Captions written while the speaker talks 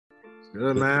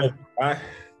Good, man. Hi.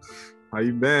 How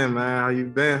you been, man? How you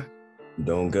been?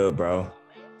 Doing good, bro.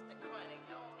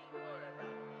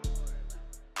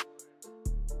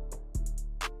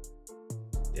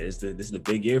 This is the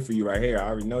big year for you right here. I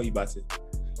already know you about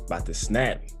to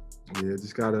snap. Yeah,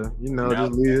 just gotta,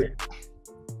 just lead it.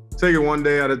 Take it one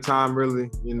day at a time, really.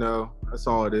 That's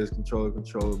all it is. Control the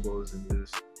controllables and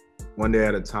just one day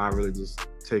at a time, really just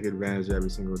take advantage every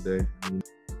single day.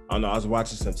 I don't know. I was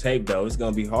watching some tape, though. It's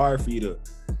going to be hard for you to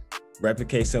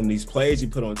replicate some of these plays you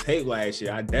put on tape last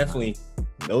year.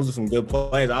 Those are some good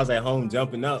plays. I was at home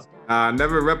jumping up.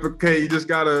 Never replicate. You just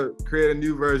got to create a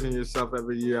new version of yourself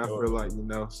every year, I feel like,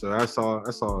 So that's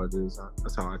all it is.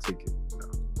 That's how I take it.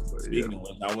 Speaking of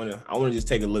which, I want to just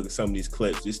take a look at some of these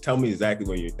clips. Just tell me exactly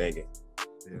what you're thinking.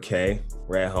 Yeah. Okay,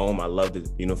 we're at home. I love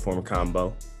the uniform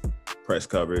combo. Press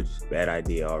coverage, bad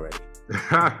idea already.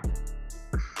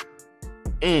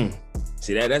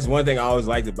 See, that's one thing I always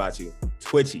liked about you.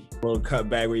 Twitchy. Little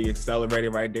cutback where you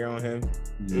accelerated right there on him.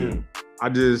 Yeah. I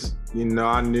just,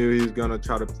 I knew he was going to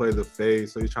try to play the fade,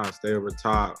 so he's trying to stay over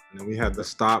top. And then we had the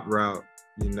stop route,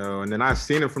 and then I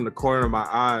seen it from the corner of my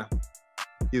eye.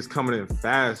 He was coming in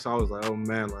fast, so I was like, oh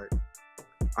man, like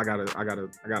I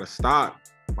gotta stop.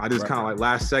 I just kind of like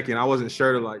last second, I wasn't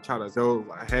sure to like try to go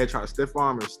ahead, try to stiff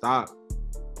arm or stop.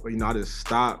 But I just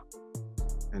stopped,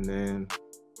 and then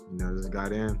just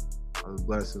got in. I was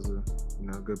blessed as a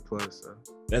good play. So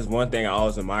that's one thing I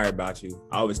always admire about you.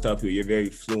 I always tell people you're very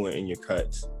fluent in your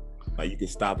cuts. Like you can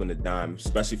stop on the dime,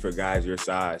 especially for guys your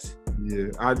size.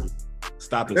 Yeah,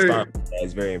 stop and start.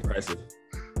 That's very impressive.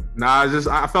 Nah, I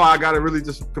felt like I got to really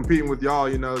just competing with y'all.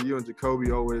 You and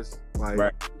Jacoby always like,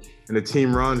 and the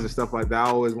team runs and stuff like that. I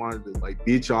always wanted to like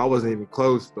beat y'all. I wasn't even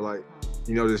close, but like,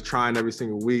 just trying every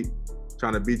single week,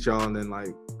 trying to beat y'all. And then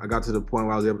like, I got to the point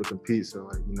where I was able to compete. So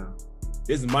like,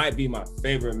 This might be my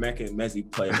favorite Emeka and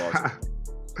Emezie play of all time.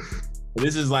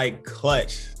 This is like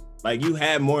clutch. Like you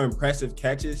had more impressive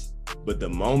catches, but the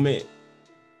moment,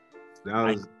 that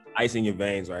was ice in your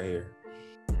veins right here.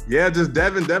 Yeah, just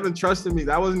Devin trusted me.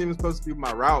 That wasn't even supposed to be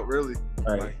my route, really.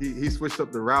 Right. Like, he switched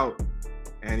up the route.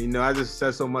 And, I just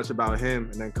said so much about him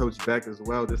and then Coach Beck as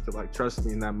well, just to, like, trust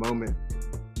me in that moment,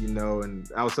 and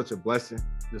that was such a blessing.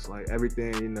 Just, like,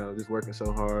 everything, just working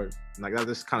so hard. And, like, that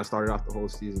just kind of started off the whole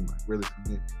season, like, really for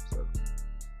me. So,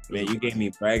 man, you gave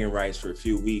me bragging rights for a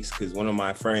few weeks because one of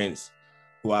my friends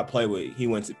who I play with, he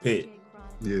went to Pitt.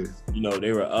 Yeah.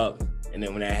 They were up. And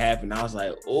then when that happened, I was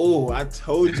like, oh, I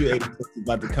told you it was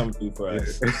about to come through for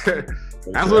us.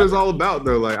 That's what it's all about,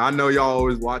 though. Like, I know y'all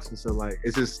always watching, so, like,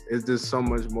 it's just so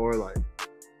much more, like,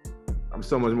 I'm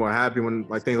so much more happy when,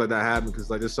 like, things like that happen because,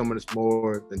 like, there's so much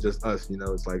more than just us,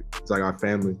 It's like our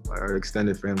family, like, our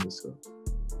extended family, so.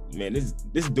 Man,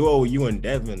 this duo with you and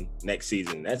Devin next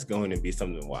season, that's going to be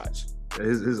something to watch.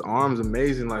 His arm's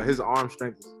amazing. Like, his arm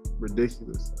strength is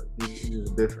ridiculous. Like, he's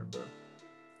different, bro.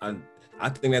 I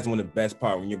think that's one of the best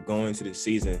parts when you're going into the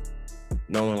season,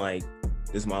 knowing like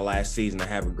this is my last season. I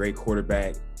have a great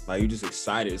quarterback. Like you're just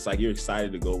excited. It's like you're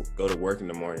excited to go to work in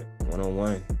the morning.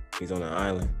 1-on-1. He's on the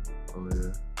island. Oh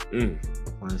yeah.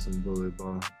 Playing some bullet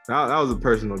ball. That was a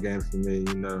personal game for me,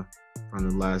 from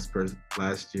the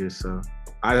last year. So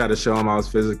I had to show him I was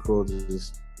physical,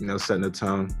 just setting the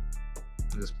tone.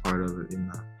 Just part of it,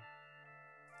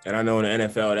 And I know in the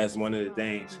NFL, that's one of the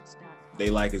things they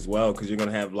like as well, because you're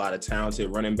going to have a lot of talented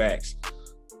running backs,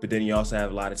 but then you also have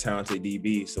a lot of talented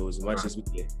DBs. So as much as we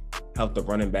can help the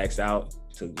running backs out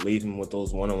to leave them with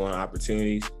those one-on-one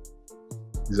opportunities.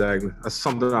 Exactly. That's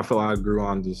something I feel like I grew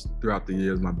on just throughout the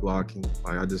years, my blocking.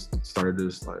 Like I just started to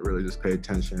just like really just pay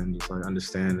attention and just like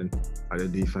understanding like the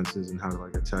defenses and how to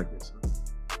like attack it. So.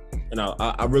 And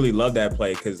I really love that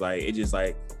play because like it just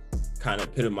like kind of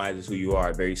epitomizes who you are,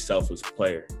 a very selfless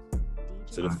player.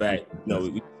 So the fact,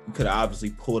 we could have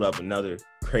obviously pulled up another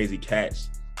crazy catch,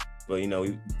 but,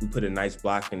 we put a nice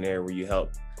block in there where you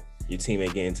help your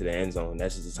teammate get into the end zone.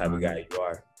 That's just the type of guy you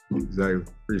are. Exactly.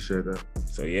 Appreciate that.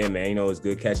 So, yeah, man, it's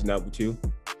good catching up with you.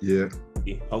 Yeah.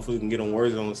 Hopefully we can get on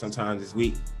Warzone sometime this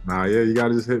week. Nah, yeah, you got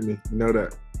to just hit me. You know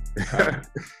that.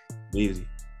 Easy.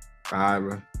 All right,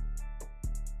 bro.